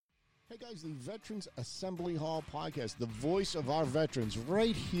Hey guys, the Veterans Assembly Hall podcast, the voice of our veterans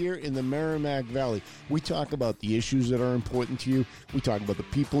right here in the Merrimack Valley. We talk about the issues that are important to you. We talk about the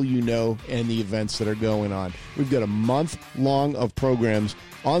people you know and the events that are going on. We've got a month long of programs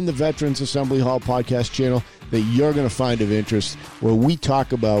on the Veterans Assembly Hall podcast channel that you're going to find of interest, where we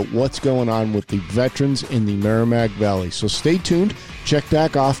talk about what's going on with the veterans in the Merrimack Valley. So stay tuned. Check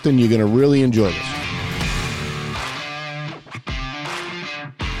back often. You're going to really enjoy this.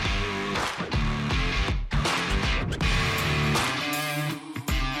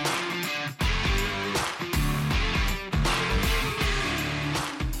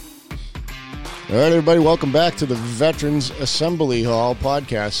 All right, everybody, welcome back to the Veterans Assembly Hall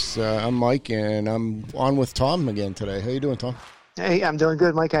podcast. I'm Mike, and I'm on with Tom again today. How you doing, Tom? Hey, I'm doing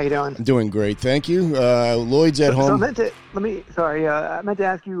good, Mike. How you doing? I'm doing great, thank you. Lloyd's at home. So I meant to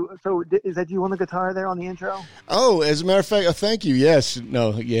ask you, so is that you on the guitar there on the intro? Oh, as a matter of fact, thank you. Yes.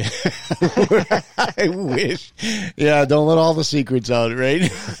 No, yeah. I wish. Yeah, don't let all the secrets out, right?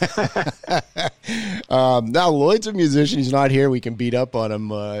 Now, Lloyd's a musician. He's not here. We can beat up on him.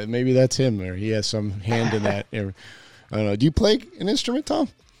 Maybe that's him, or he has some hand in that. I don't know. Do you play an instrument, Tom?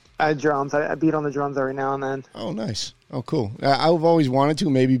 Drums. I beat on the drums every now and then. Oh, nice. Oh, cool. I've always wanted to.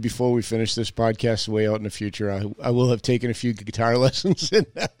 Maybe before we finish this podcast way out in the future, I will have taken a few guitar lessons.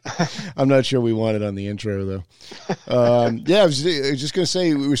 I'm not sure we want it on the intro, though. I was just going to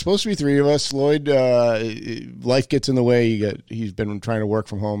say, we were supposed to be three of us. Lloyd, life gets in the way. He's been trying to work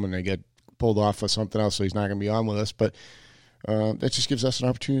from home, and they get pulled off for something else, so he's not going to be on with us. But that just gives us an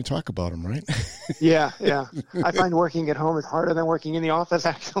opportunity to talk about him, right? Yeah. I find working at home is harder than working in the office,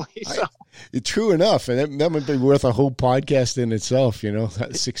 actually. So. True enough, and that might be worth a whole podcast in itself,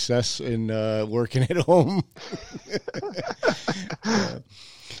 success in working at home.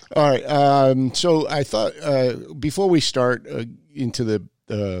 All right, so I thought before we start into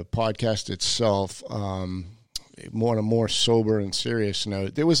the podcast itself, more sober and serious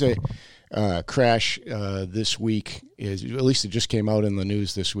note, there was a crash this week. At least it just came out in the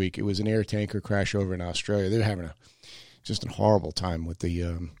news this week. It was an air tanker crash over in Australia. They're having just a horrible time with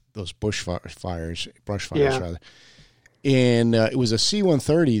the those brush fires rather. And it was a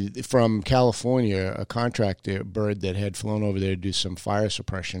C-130 from California, a contract bird that had flown over there to do some fire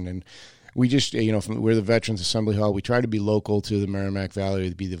suppression. And we just, we're the Veterans Assembly Hall. We try to be local to the Merrimack Valley,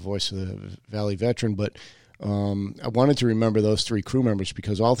 to be the voice of the Valley veteran, but I wanted to remember those three crew members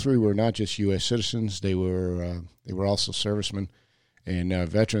because all three were not just U.S. citizens; they were also servicemen and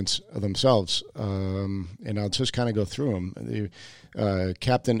veterans themselves. And I'll just kind of go through them.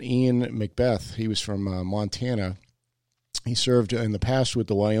 Captain Ian Macbeth, he was from Montana. He served in the past with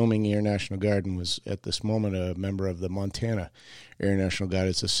the Wyoming Air National Guard and was at this moment a member of the Montana Air National Guard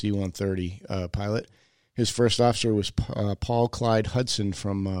as a C-130 pilot. His first officer was Paul Clyde Hudson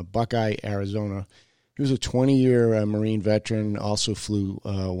from Buckeye, Arizona. He was a 20-year Marine veteran, also flew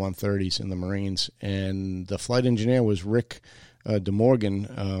 130s in the Marines. And the flight engineer was Rick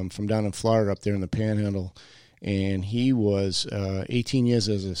DeMorgan from down in Florida up there in the Panhandle. And he was 18 years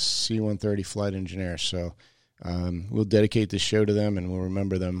as a C-130 flight engineer. So we'll dedicate this show to them, and we'll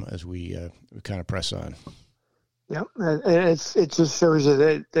remember them as we kind of press on. Yeah, it just shows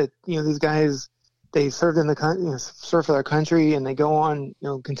you that these guys, they served in the serve for their country, and they go on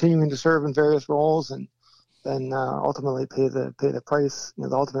continuing to serve in various roles, and then ultimately pay the price, the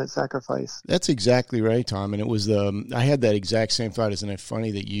ultimate sacrifice. That's exactly right, Tom. And it was I had that exact same thought. Isn't it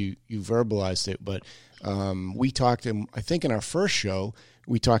funny that you verbalized it? But we talked, I think in our first show,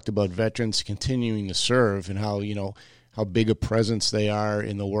 we talked about veterans continuing to serve and how big a presence they are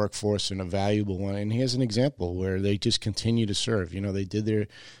in the workforce and a valuable one. And here's an example where they just continue to serve. They did their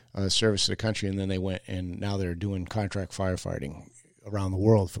service to the country, and then they went, and now they're doing contract firefighting around the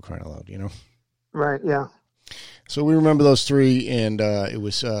world, for crying out loud, Right, yeah. So we remember those three, and it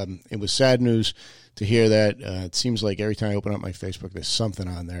was sad news to hear that. It seems like every time I open up my Facebook, there's something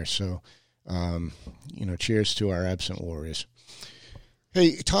on there. So, cheers to our absent warriors.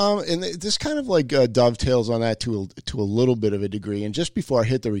 Hey, Tom, and this kind of like dovetails on that to a little bit of a degree. And just before I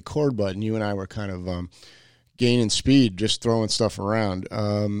hit the record button, you and I were kind of gaining speed, just throwing stuff around.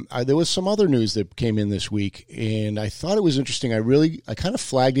 There was some other news that came in this week, and I thought it was interesting. I kind of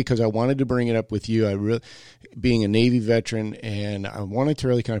flagged it because I wanted to bring it up with you. Being a Navy veteran, and I wanted to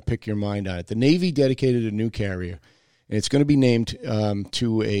really kind of pick your mind on it. The Navy dedicated a new carrier, and it's going to be named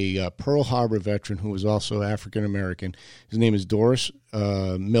to a Pearl Harbor veteran who was also African-American. His name is Doris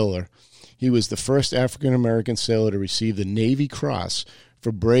Miller. He was the first African-American sailor to receive the Navy Cross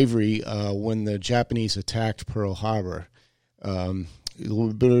for bravery when the Japanese attacked Pearl Harbor. A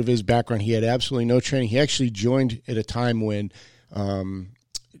little bit of his background, he had absolutely no training. He actually joined at a time when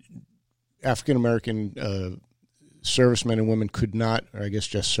African American servicemen and women could not, or I guess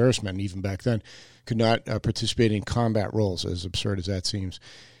just servicemen even back then, could not participate in combat roles, as absurd as that seems.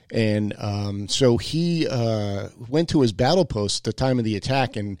 And so he went to his battle post at the time of the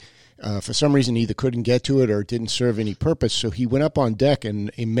attack, and for some reason he either couldn't get to it or it didn't serve any purpose. So he went up on deck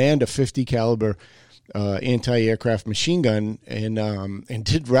and he manned a 50 caliber anti-aircraft machine gun and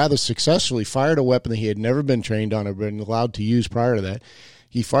did rather successfully, fired a weapon that he had never been trained on or been allowed to use prior to that.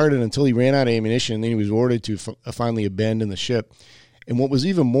 He fired it until he ran out of ammunition, and then he was ordered to finally abandon the ship. And what was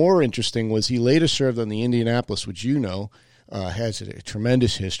even more interesting was he later served on the Indianapolis, which has a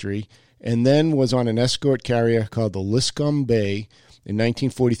tremendous history, and then was on an escort carrier called the Liscum Bay. In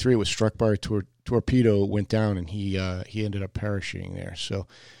 1943, it was struck by a torpedo, went down, and he ended up perishing there. So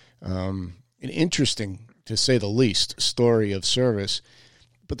an interesting, to say the least, story of service.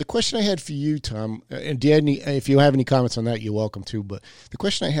 But the question I had for you, Tom, and if you have any comments on that, you're welcome to, but the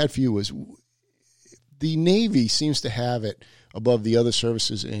question I had for you was, the Navy seems to have it above the other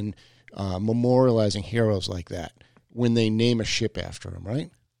services in memorializing heroes like that when they name a ship after them,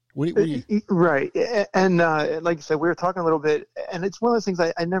 right? What do you... Right. And like you said, we were talking a little bit, and it's one of those things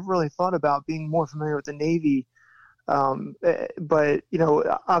I never really thought about, being more familiar with the Navy. But,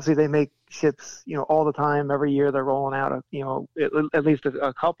 obviously they make ships, all the time. Every year they're rolling out, at least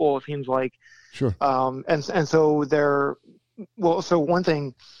a couple, it seems like. Sure. And so so one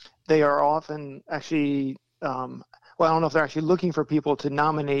thing, they are often actually, I don't know if they're actually looking for people to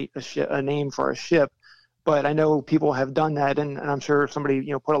nominate a name for a ship, but I know people have done that, and I'm sure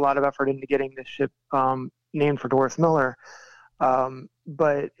somebody, put a lot of effort into getting this ship named for Doris Miller.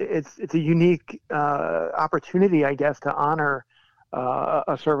 But it's a unique opportunity, I guess, to honor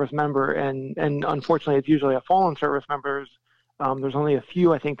a service member, and unfortunately, it's usually a fallen service members. There's only a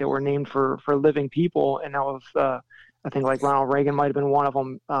few, I think, that were named for living people, and that was, I think, like Ronald Reagan might have been one of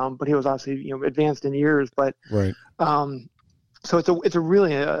them, but he was obviously, advanced in years. But right. So it's a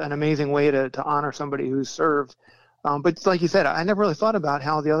really an amazing way to honor somebody who's served. But like you said, I never really thought about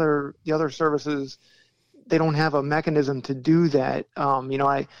how the other services, they don't have a mechanism to do that.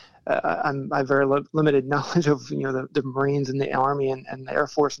 I have very limited knowledge of the Marines and the Army and the Air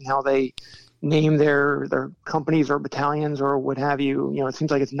Force and how they name their companies or battalions or what have you. It seems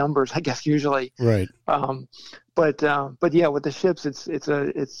like it's numbers, I guess, usually. Right. But yeah, with the ships, it's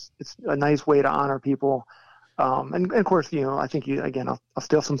a nice way to honor people. And of course, I think I'll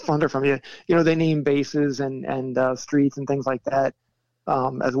steal some thunder from you. They name bases and streets and things like that.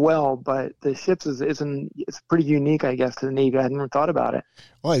 As well, but the ships it's pretty unique, I guess, to the Navy. I hadn't even thought about it.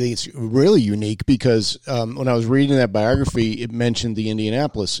 Well, I think it's really unique because when I was reading that biography, it mentioned the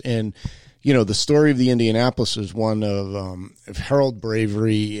Indianapolis, and the story of the Indianapolis is one of herald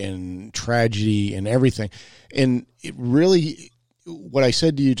bravery and tragedy and everything. And it really, what I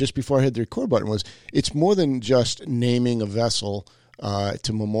said to you just before I hit the record button was, it's more than just naming a vessel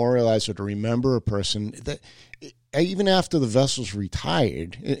to memorialize or to remember a person. That even after the vessel's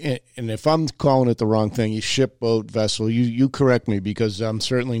retired, and if I'm calling it the wrong thing, you ship, boat, vessel, you correct me, because I'm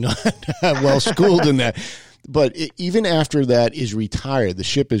certainly not well schooled in that. But even after that is retired, the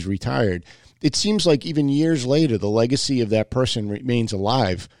ship is retired, it seems like even years later, the legacy of that person remains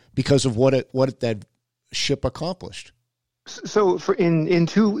alive because of what that ship accomplished. So in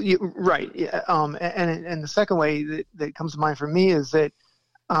two, right. And the second way that comes to mind for me is that,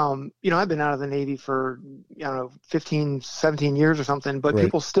 I've been out of the Navy for, 15, 17 years or something, but right.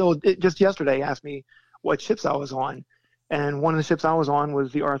 People still, just yesterday, asked me what ships I was on. And one of the ships I was on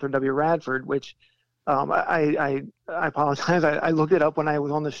was the Arthur W. Radford, which I apologize. I looked it up when I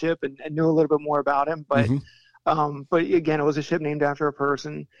was on the ship and knew a little bit more about him. But but again, it was a ship named after a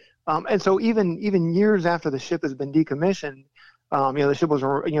person. And so even years after the ship has been decommissioned, the ship was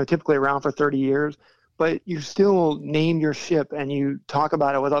typically around for 30 years. But you still name your ship and you talk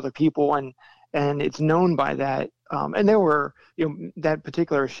about it with other people, and it's known by that. And there were, that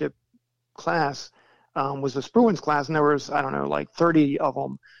particular ship class was the Spruance class, and there was, I don't know, like 30 of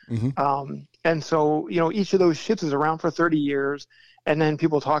them. Mm-hmm. And so, each of those ships is around for 30 years, and then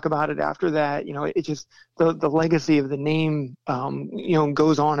people talk about it after that. It just, the legacy of the name,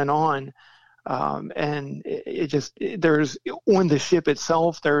 goes on and on. And there's, on the ship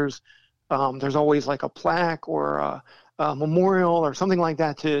itself, there's always like a plaque or a memorial or something like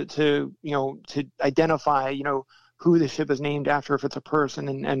that to identify, who the ship is named after, if it's a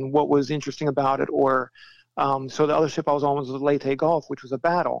person, and what was interesting about it. Or so the other ship I was on was the Leyte Gulf, which was a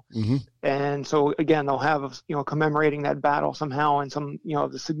battle. Mm-hmm. And so again, they'll have, commemorating that battle somehow and some,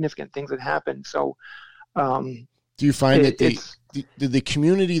 the significant things that happened. So do you find that the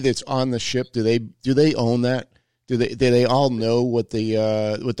community that's on the ship, do they own that? Do they all know what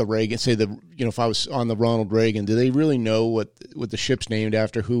the Reagan, say if I was on the Ronald Reagan, do they really know what the ship's named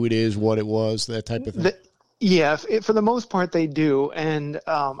after, who it is, what it was, that type of thing? Yeah, for the most part they do. And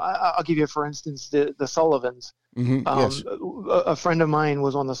I'll give you, for instance, the Sullivans. Mm-hmm. Yes. A friend of mine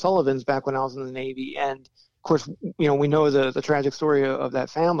was on the Sullivans back when I was in the Navy, and of course, we know the tragic story of that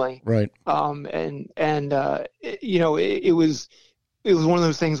family. Right. It was one of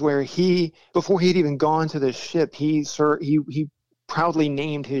those things where before he'd even gone to the ship, he proudly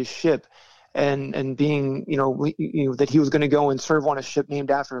named his ship, and being that he was going to go and serve on a ship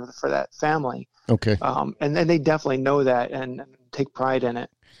named after for that family. Okay. And they definitely know that and take pride in it.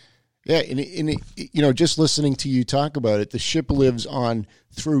 Yeah, and just listening to you talk about it, the ship lives on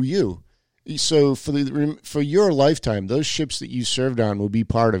through you. So for your lifetime, those ships that you served on will be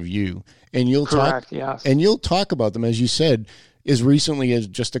part of you, and you'll talk about them, as you said, as recently as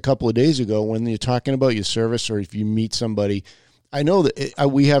just a couple of days ago when you're talking about your service, or if you meet somebody. I know that I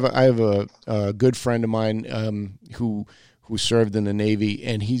have a good friend of mine who served in the Navy,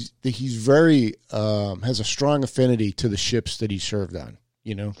 and he's very has a strong affinity to the ships that he served on.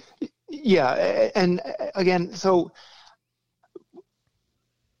 Yeah, and again, so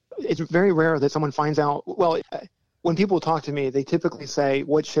it's very rare that someone finds out. Well, when people talk to me, they typically say,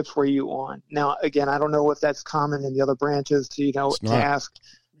 "What ships were you on?" Now, again, I don't know if that's common in the other branches to ask.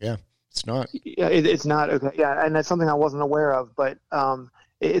 Yeah, it's not. Yeah, it's not. Okay, yeah, and that's something I wasn't aware of, but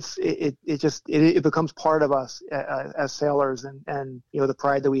it becomes part of us as sailors, and the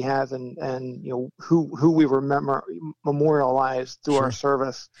pride that we have, and who we memorialize through our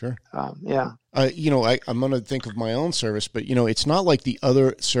service. Sure. Yeah. I'm going to think of my own service, but it's not like the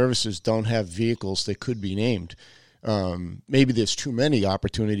other services don't have vehicles that could be named. Maybe there's too many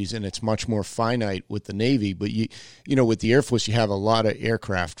opportunities and it's much more finite with the Navy, but with the Air Force, you have a lot of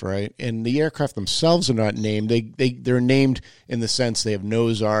aircraft, right? And the aircraft themselves are not named. They're named in the sense they have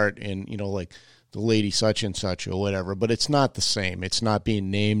nose art and, like the Lady such and such or whatever, but it's not the same. It's not being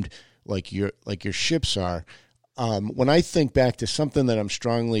named like your ships are. When I think back to something that I'm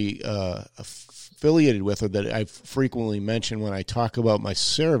strongly affiliated with, or that I frequently mention when I talk about my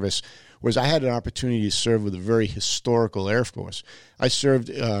service, whereas I had an opportunity to serve with a very historical Air Force. I served,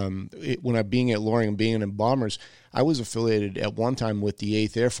 when I being at Loring and being in bombers, I was affiliated at one time with the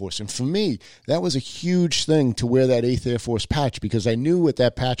 8th Air Force. And for me, that was a huge thing to wear that 8th Air Force patch, because I knew what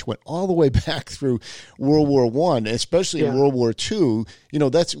that patch went all the way back through World War I, especially in World War II.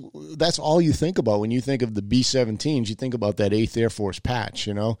 That's all you think about when you think of the B-17s. You think about that 8th Air Force patch,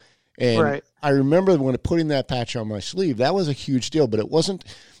 And right. I remember when putting that patch on my sleeve, that was a huge deal, but it wasn't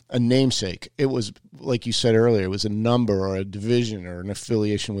a namesake. It was, like you said earlier, it was a number or a division or an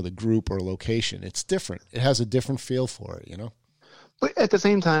affiliation with a group or a location. It's different. It has a different feel for it, But at the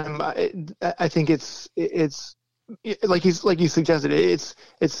same time, I think it's like you suggested. It's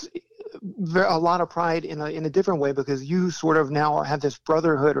a lot of pride in a different way, because you sort of now have this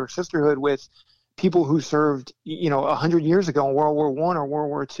brotherhood or sisterhood with people who served 100 years ago in World War I or World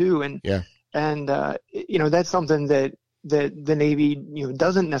War II, and that's something that the Navy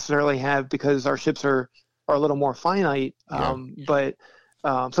doesn't necessarily have, because our ships are a little more finite. But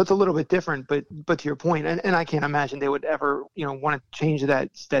so it's a little bit different. But to your point, and I can't imagine they would ever want to change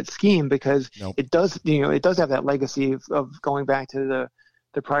that scheme, because it does have that legacy of going back to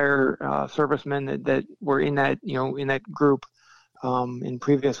the prior servicemen that were in that group in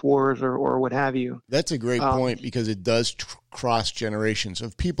previous wars or what have you. That's a great point, because it does cross generations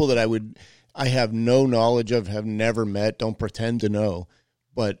of people that I have no knowledge of, have never met, don't pretend to know,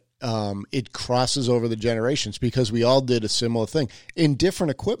 but it crosses over the generations, because we all did a similar thing in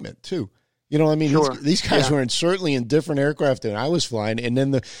different equipment too. Sure. These guys were certainly in different aircraft than I was flying, and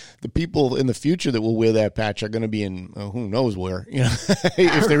then the people in the future that will wear that patch are going to be in who knows where,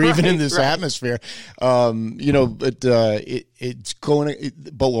 if they're even in this atmosphere. But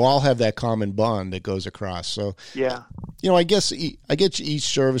we'll all have that common bond that goes across. So I guess each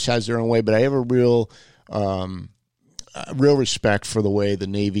service has their own way, but I have a real respect for the way the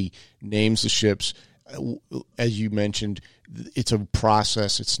Navy names the ships. As you mentioned, it's a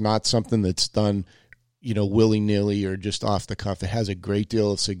process. It's not something that's done, willy-nilly or just off the cuff. It has a great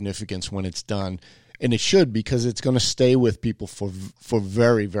deal of significance when it's done, and it should, because it's going to stay with people for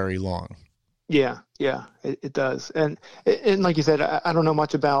very, very long. Yeah, it does. And like you said, I don't know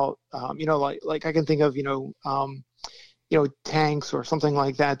much about, like I can think of, tanks or something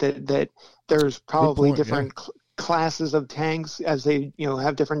like that there's probably different classes of tanks as they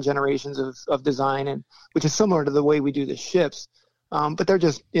have different generations of design, and which is similar to the way we do the ships, but they're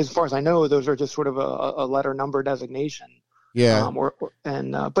just, as far as I know, those are just sort of a letter number designation. Yeah.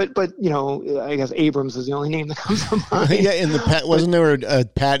 But you know, I guess Abrams is the only name that comes to mind. Yeah, in the wasn't there a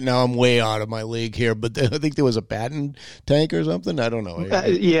Pat? Now I'm way out of my league here, but I think there was a Patton tank or something. I don't know.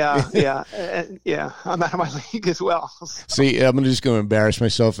 Yeah. I'm out of my league as well. See, I'm just going to embarrass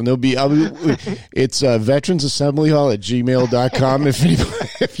myself, and it's veteransassemblyhall@gmail.com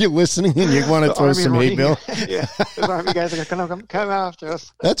if you're listening and you want to throw some hate mail. Yeah, those Army guys are going to come after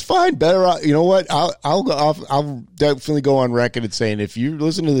us. That's fine. Better, you know what? I'll definitely go on record and saying if you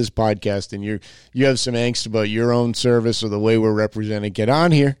listen to this podcast and you have some angst about your own service or the way we're represented, get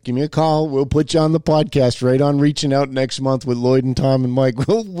on here. Give me a call. We'll put you on the podcast right on Reaching Out next month with Lloyd and Tom and Mike.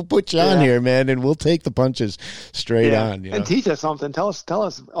 We'll put you on here, man, and we'll take the punches straight on. And teach us something. Tell us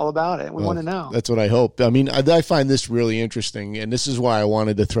all about it. We want to know. That's what I hope. I mean, I find this really interesting, and this is why I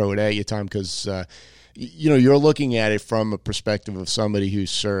wanted to throw it at you, Tom, because you know, you're looking at it from a perspective of somebody who's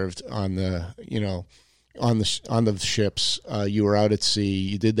served on the, you know, on the ships. You were out at sea.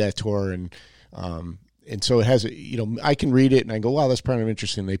 You did that tour, and so it has. You know, I can read it and I go, wow, that's kind of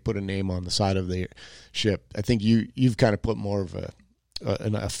interesting. They put a name on the side of the ship. I think you've kind of put more of a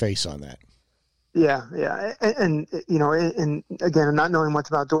face on that. Yeah, and you know, and again, not knowing much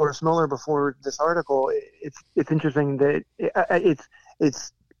about Doris Miller before this article, it's interesting that it's.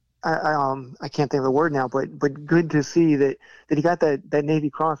 I can't think of the word now, but good to see that he got that Navy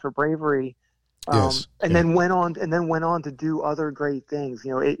Cross for bravery. Then went on to do other great things.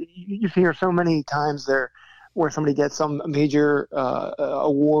 You know, you hear so many times there where somebody gets some major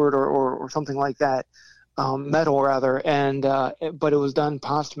award or something like that, medal rather, and but it was done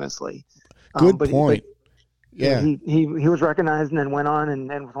posthumously. Good point. He was recognized and then went on and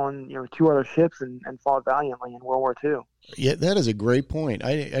was on, you know, 2 other ships and fought valiantly in World War II. Yeah, that is a great point.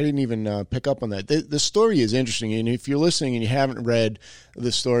 I didn't even pick up on that. The story is interesting, and if you're listening and you haven't read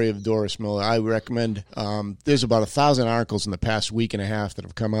the story of Doris Miller, I recommend. There's about 1,000 articles in the past week and a half that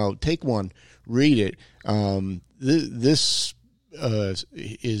have come out. Take one, read it. This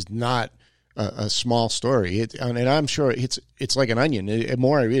is not a small story, and I'm sure it's like an onion. The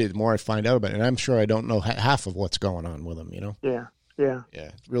more I read it, the more I find out about it, and I'm sure I don't know half of what's going on with them. You know. Yeah,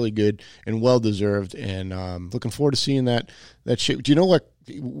 it's really good and well deserved, and looking forward to seeing that ship. Do you know what?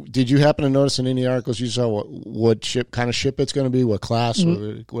 Did you happen to notice in any articles you saw what kind of ship it's going to be, what class,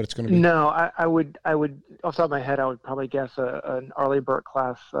 what it's going to be? No, I would off the top of my head, I would probably guess an Arleigh Burke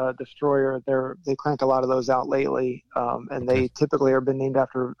class destroyer. They crank a lot of those out lately, and they typically are been named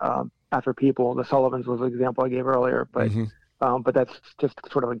after people. The Sullivans was the example I gave earlier, but that's just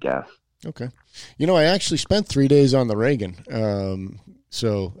sort of a guess. Okay. You know, I actually spent 3 days on the Reagan.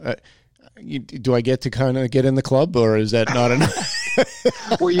 Do I get to kind of get in the club, or is that not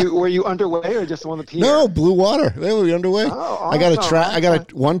enough? Were you underway or just on the pier? No, blue water. They were underway. Oh, awesome. I got a trap. I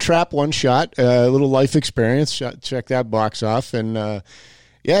got one trap, one shot. A little life experience. Check that box off, and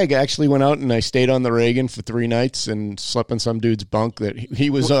yeah, I actually went out and I stayed on the Reagan for 3 nights and slept in some dude's bunk that he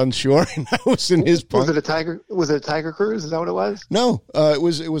was on shore and I was in his bunk. Was it a Tiger cruise? Is that what it was? No, it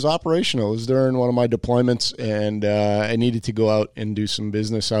was operational. It was during one of my deployments, and I needed to go out and do some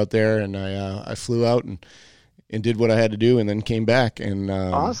business out there, and I flew out and did what I had to do, and then came back. And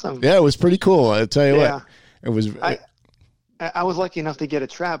awesome. Yeah, it was pretty cool. I'll tell you what, it was. I was lucky enough to get a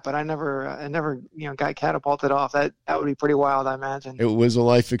trap, but I never got catapulted off. That would be pretty wild, I imagine. It was a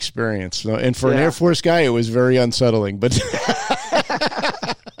life experience, and for an Air Force guy, it was very unsettling. But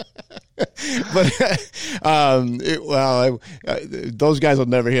those guys will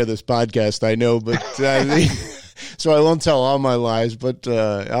never hear this podcast, I know. But so I won't tell all my lies. But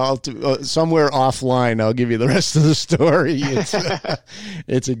I'll somewhere offline, I'll give you the rest of the story.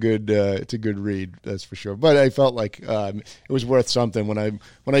 It's a good read, that's for sure. But I felt like it was worth something when I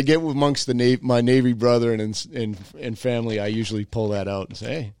get amongst my Navy brother and family. I usually pull that out and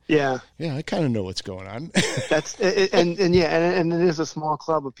say, hey, yeah, I kind of know what's going on. That's and it is a small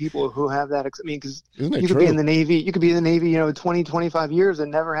club of people who have that. I mean, because you could be in the Navy, 20, 25 years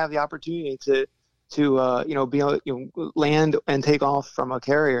and never have the opportunity to be able to land and take off from a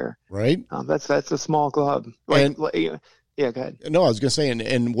carrier. Right. That's a small club. Yeah, go ahead. No, I was going to say,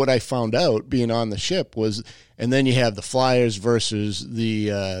 and what I found out being on the ship was, and then you have the flyers versus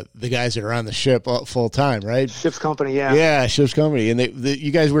the guys that are on the ship full time, right? Ship's company, yeah. Yeah, ship's company. And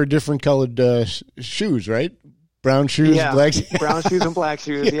you guys wear different colored shoes, right? Brown shoes, black shoes. Brown shoes and black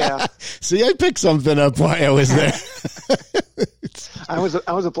shoes, yeah. See, I picked something up while I was there.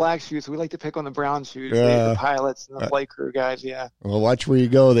 I was a black shoe, so we like to pick on the brown shoes, the pilots and the flight crew guys. Yeah. Well, watch where you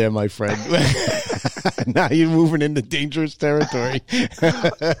go there, my friend. Now you're moving into dangerous territory.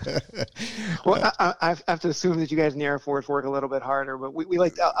 Well, I have to assume that you guys in the Air Force work a little bit harder, but we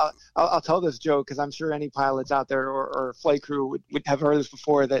like to, I'll tell this joke because I'm sure any pilots out there or flight crew would have heard this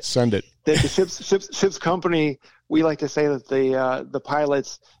before. That send it. That the ship's company, we like to say that the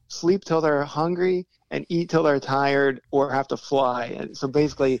pilots sleep till they're hungry and eat till they're tired or have to fly. And so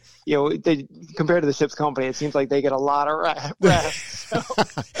basically, compared to the ship's company, it seems like they get a lot of rest. So.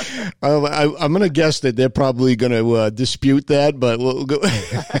 I'm going to guess that they're probably going to dispute that, but we'll go.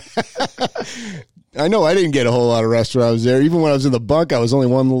 I know I didn't get a whole lot of rest when I was there. Even when I was in the bunk, I was only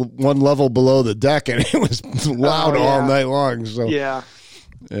one level below the deck, and it was loud all night long. So yeah.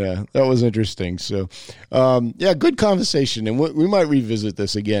 Yeah, that was interesting. So, good conversation, and we might revisit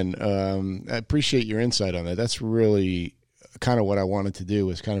this again. I appreciate your insight on that. That's really kind of what I wanted to do,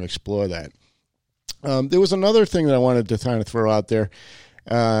 was kind of explore that. There was another thing that I wanted to kind of throw out there.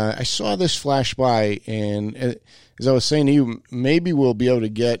 I saw this flash by, and as I was saying to you, maybe we'll be able to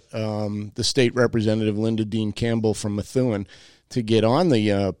get the state representative, Linda Dean Campbell from Methuen, to get on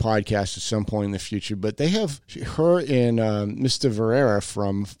the podcast at some point in the future. But they have, her and Mr. Verrera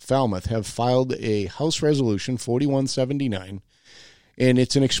from Falmouth have filed a House Resolution 4179, and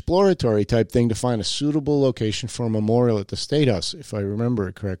it's an exploratory type thing to find a suitable location for a memorial at the State House, if I remember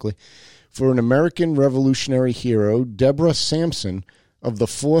it correctly, for an American Revolutionary hero, Deborah Sampson, of the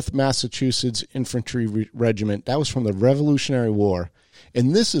 4th Massachusetts Infantry Regiment. That was from the Revolutionary War.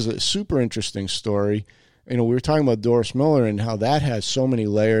 And this is a super interesting story. We were talking about Doris Miller and how that has so many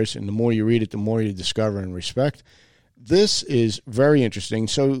layers, and the more you read it, the more you discover and respect. This is very interesting.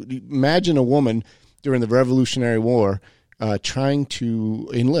 So imagine a woman during the Revolutionary War trying to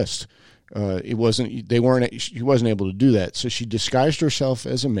enlist. She wasn't able to do that. So she disguised herself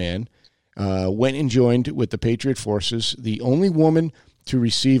as a man, went and joined with the Patriot Forces, the only woman to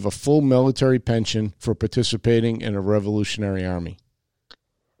receive a full military pension for participating in a Revolutionary Army.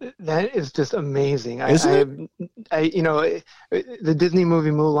 That is just amazing. Isn't it? The Disney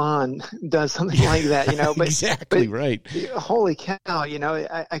movie Mulan does something like that, But, exactly right. Holy cow,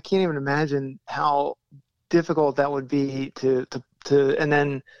 I can't even imagine how difficult that would be to and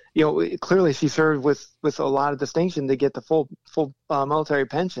then, clearly she served with a lot of distinction to get the full military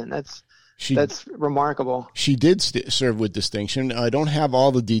pension. That's remarkable. She did serve with distinction. I don't have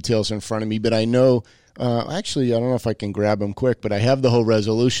all the details in front of me, but I know. Actually, I don't know if I can grab them quick, but I have the whole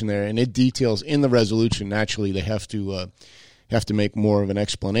resolution there, and it details in the resolution. Naturally, they have to make more of an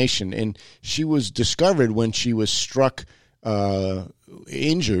explanation. And she was discovered when she was struck,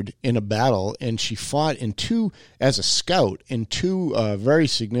 injured in a battle, and she fought as a scout in two very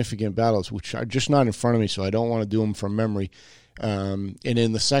significant battles, which are just not in front of me, so I don't want to do them from memory. And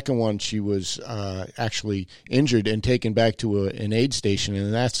in the second one, she was actually injured and taken back to an aid station,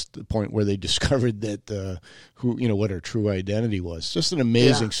 and that's the point where they discovered that what her true identity was. Just an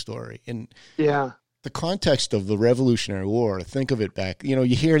amazing story, and the context of the Revolutionary War. Think of it back. You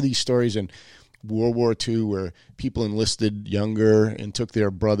hear these stories in World War II where people enlisted younger and took their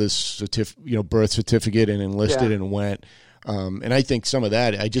brother's birth certificate and enlisted and went. And I think some of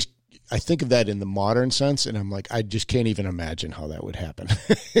that I think of that in the modern sense, and I'm like, I just can't even imagine how that would happen.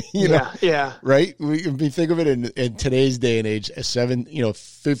 Right? We think of it in today's day and age, a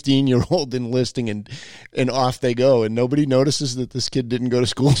 15-year-old enlisting and off they go, and nobody notices that this kid didn't go to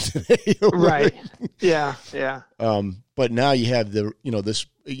school today. Right. Yeah. But now you have this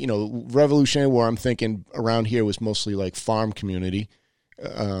Revolutionary War. I'm thinking around here was mostly like farm community.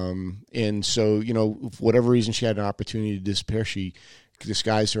 And so, for whatever reason, she had an opportunity to disappear. She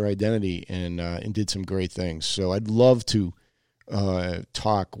disguised her identity and did some great things. So I'd love to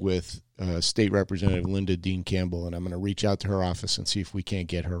talk with State Representative Linda Dean Campbell, and I'm going to reach out to her office and see if we can't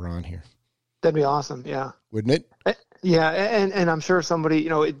get her on here. That'd be awesome. Yeah. Wouldn't it? Yeah. And I'm sure somebody,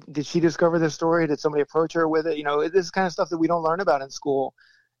 did she discover this story? Did somebody approach her with it? This is kind of stuff that we don't learn about in school.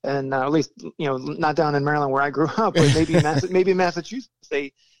 And at least, not down in Maryland where I grew up, but maybe maybe in Massachusetts,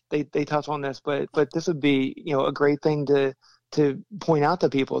 they touch on this, but this would be, a great thing to point out to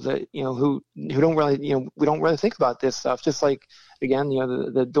people that, who don't really, we don't really think about this stuff. Just like, again,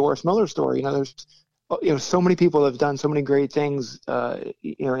 the Doris Miller story, there's, so many people have done so many great things,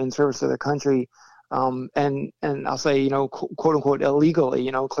 in service to their country. And I'll say, quote unquote,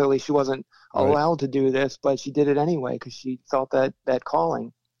 illegally, clearly she wasn't allowed to do this, but she did it anyway because she felt that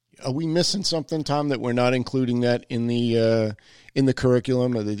calling. Are we missing something, Tom, that we're not including that in the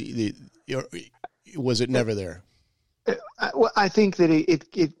curriculum? Or was it never there? Well, I think that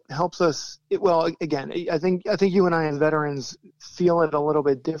it helps us. Again, I think you and I as veterans feel it a little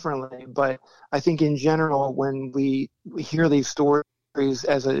bit differently. But I think in general, when we hear these stories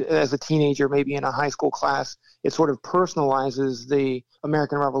as a teenager, maybe in a high school class, it sort of personalizes the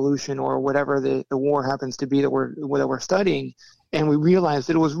American Revolution or whatever the war happens to be that we're studying. And we realized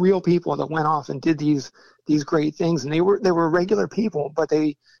that it was real people that went off and did these great things, and they were regular people, but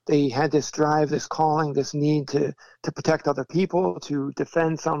they had this drive, this calling, this need to protect other people, to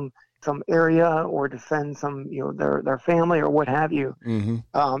defend some area or defend some their family or what have you. Mm-hmm.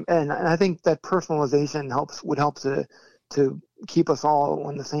 And I think that personalization would help to keep us all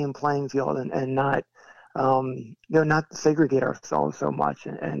on the same playing field and not not segregate ourselves so much,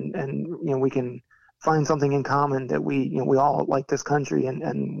 and we can find something in common that we all like this country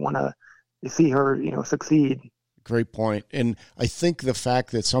and want to see her succeed. Great point. And I think the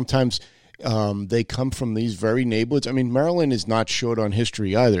fact that sometimes they come from these very neighborhoods. I mean, Maryland is not short on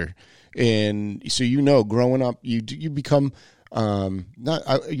history either. And so, growing up, you become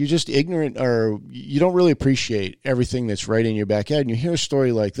you're just ignorant, or you don't really appreciate everything that's right in your backyard. And you hear a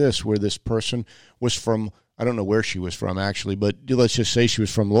story like this where this person was from, I don't know where she was from actually, but let's just say she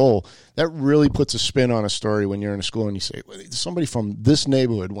was from Lowell. That really puts a spin on a story when you're in a school and you say, somebody from this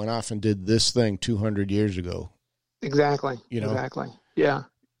neighborhood went off and did this thing 200 years ago. Exactly. Exactly. Yeah.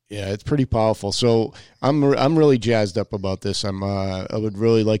 Yeah, it's pretty powerful. So I'm really jazzed up about this. I would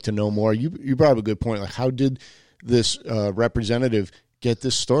really like to know more. You brought up a good point. Like, how did this representative get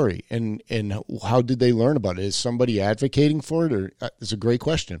this story, and how did they learn about it? Is somebody advocating for it, or it's a great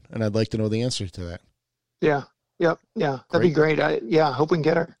question, and I'd like to know the answer to that. Yeah. Yep. Yeah. That'd be great. I hope we can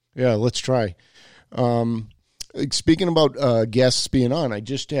get her. Yeah, let's try. Speaking about guests being on, I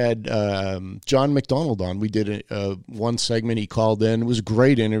just had John McDonald on. We did one segment. He called in. It was a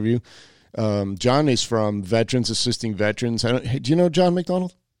great interview. John is from Veterans Assisting Veterans. Do you know John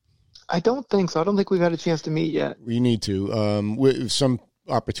McDonald? I don't think so. I don't think we've had a chance to meet yet. We need to. With some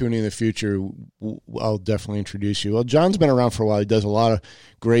opportunity in the future, I'll definitely introduce you. Well, John's been around for a while. He does a lot of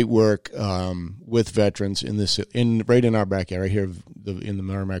great work with veterans right in our backyard, right here in the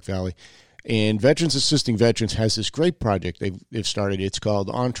Merrimack Valley. And Veterans Assisting Veterans has this great project they've started. It's called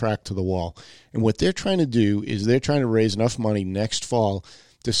On Track to the Wall. And what they're trying to do is they're trying to raise enough money next fall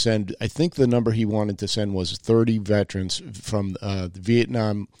to send, I think the number he wanted to send was 30 veterans from the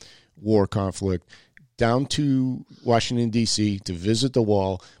Vietnam War conflict down to Washington, D.C. to visit the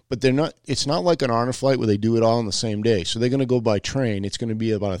wall. But it's not like an honor flight where they do it all on the same day. So they're going to go by train. It's going to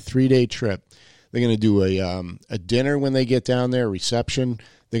be about a 3-day trip. They're going to do a dinner when they get down there, a reception.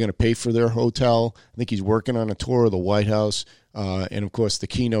 They're going to pay for their hotel. I think he's working on a tour of the White House. And, of course, the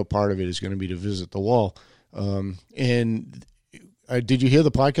keynote part of it is going to be to visit the wall. And did you hear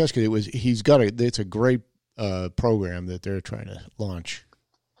the podcast? Because it's a great program that they're trying to launch.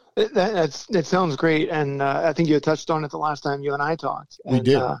 That sounds great, and I think you had touched on it the last time you and I talked. We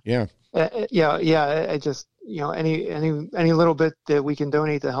did, yeah. I just any little bit that we can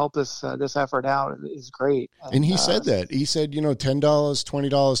donate to help this effort out is great. And he said that. He said, $10, $20,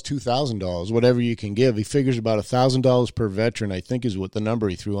 $2,000, whatever you can give. He figures about $1,000 per veteran, I think, is what the number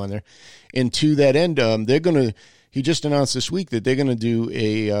he threw on there. And to that end, he just announced this week that they're going to do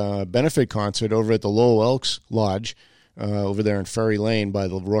a benefit concert over at the Lowell Elks Lodge over there in Ferry Lane by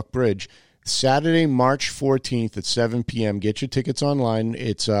the Rook Bridge. Saturday, March 14th at 7 p.m. Get your tickets online.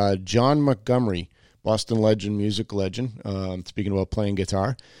 It's John Montgomery, Boston legend, music legend, speaking about playing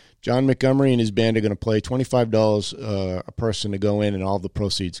guitar. John Montgomery and his band are going to play $25 a person to go in, and all the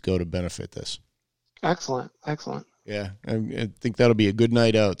proceeds go to benefit this. Excellent. Yeah, I think that'll be a good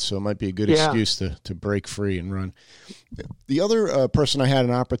night out, so it might be a good excuse to break free and run. The other person I had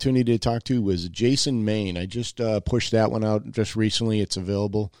an opportunity to talk to was Jason Main. I just pushed that one out just recently. It's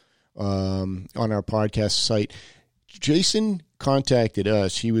available on our podcast site. Jason contacted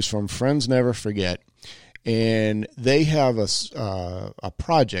us. He was from Friends Never Forget, and they have a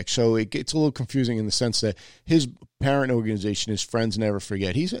project. So it gets a little confusing in the sense that his parent organization is Friends Never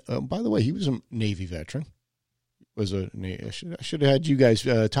Forget. He's by the way, he was a Navy veteran. I should have had you guys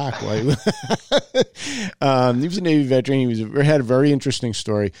talk. He was a Navy veteran. He had a very interesting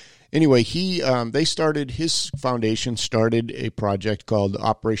story. Anyway, his foundation started a project called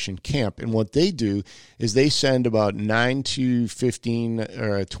Operation Camp, and what they do is they send about 9 to 15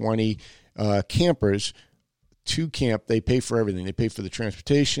 or 20 campers to camp. They pay for everything. They pay for the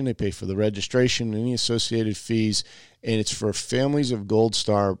transportation, they pay for the registration, any associated fees, and it's for families of Gold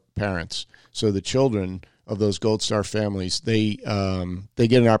Star parents. So the children of those Gold Star families, they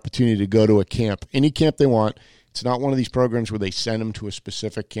get an opportunity to go to a camp, any camp they want. It's not one of these programs where they send them to a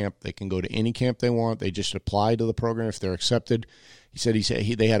specific camp. They can go to any camp they want. They just apply to the program if they're accepted. He said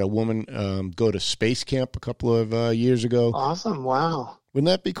they had a woman go to space camp a couple of years ago. Awesome! Wow. Wouldn't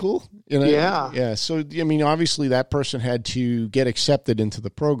that be cool? Yeah. Yeah. So, I mean, obviously that person had to get accepted into the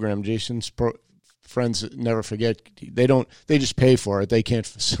program. Jason's friends never forget, they just pay for it. They can't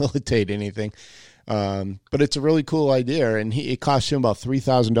facilitate anything. But it's a really cool idea. And it costs him about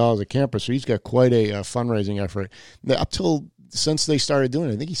 $3,000 a camper. So he's got quite a fundraising effort. Since they started doing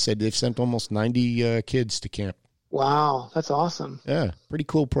it, I think he said they've sent almost 90 kids to camp. Wow. That's awesome. Yeah. Pretty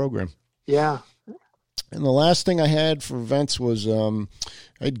cool program. Yeah. And the last thing I had for events was I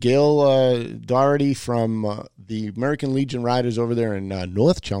had Gail Doherty from the American Legion Riders over there in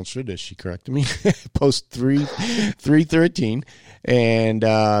North Chelmsford, as she corrected me, post 313.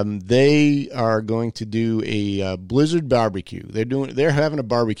 And they are going to do a blizzard barbecue. They're having a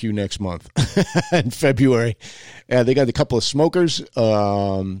barbecue next month in February. They got a couple of smokers.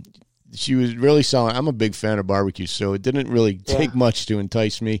 She was really selling. I'm a big fan of barbecue, so it didn't really take much to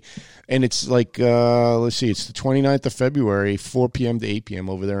entice me. And it's like, let's see, it's the 29th of February, 4 p.m. to 8 p.m.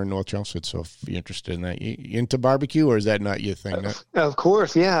 over there in North Chelmsford. So if you're interested in that, you into barbecue, or is that not your thing? Of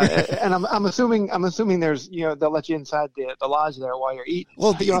course, yeah. And I'm assuming there's, they'll let you inside the lodge there while you're eating.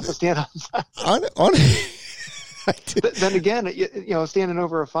 Well, you don't have to stand outside. Then again, standing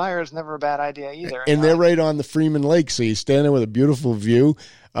over a fire is never a bad idea either. And they're right on the Freeman Lake, so you stand there with a beautiful view.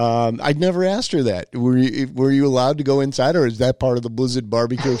 I'd never asked her that. Were you allowed to go inside, or is that part of the blizzard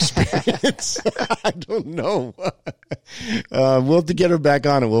barbecue experience? I don't know. We'll have to get her back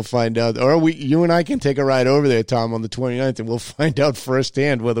on, and we'll find out. Or you and I can take a ride over there, Tom, on the 29th, and we'll find out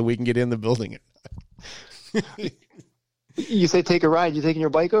firsthand whether we can get in the building. You say take a ride. You taking your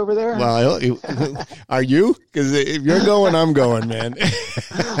bike over there? Well, are you? Because if you're going, I'm going, man.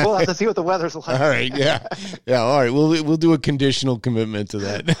 We'll have to see what the weather's like. All right, yeah. All right, we'll do a conditional commitment to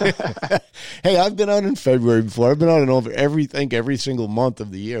that. Hey, I've been out in February before. I've been out in every single month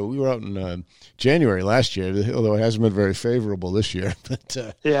of the year. We were out in January last year, although it hasn't been very favorable this year.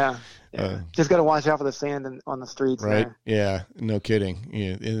 But yeah. Just got to watch out for the sand on the streets. Right. There. Yeah. No kidding.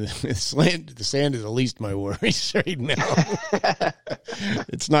 Yeah. The sand is the least my worries right now.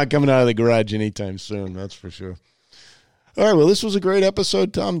 It's not coming out of the garage anytime soon. That's for sure. All right. Well, this was a great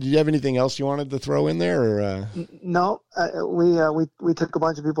episode, Tom. Did you have anything else you wanted to throw in there? Or no, we took a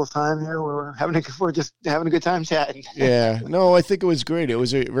bunch of people's time here. We're just having a good time chatting. Yeah. No, I think it was great. It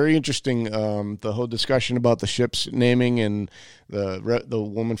was a very interesting. The whole discussion about the ship's naming and the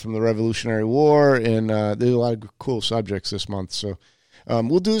woman from the Revolutionary War, and there's a lot of cool subjects this month. So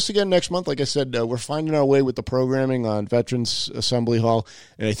we'll do this again next month. Like I said, we're finding our way with the programming on Veterans Assembly Hall,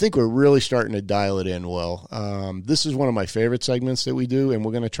 and I think we're really starting to dial it in well. This is one of my favorite segments that we do, and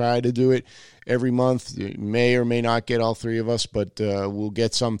we're going to try to do it every month. It may or may not get all three of us, but we'll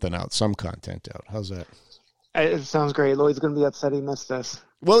get something out, some content out. How's that? It sounds great. Lloyd's going to be upset he missed this.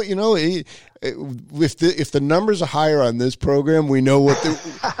 Well, if the numbers are higher on this program, we know what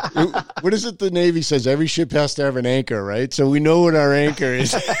what is it the Navy says? Every ship has to have an anchor, right? So we know what our anchor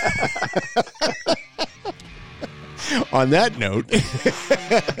is. On that note,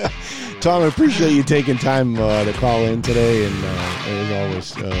 Tom, I appreciate you taking time to call in today, and as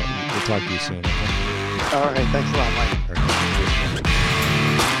always, we'll talk to you soon. Okay? All right. Thanks a lot, Mike.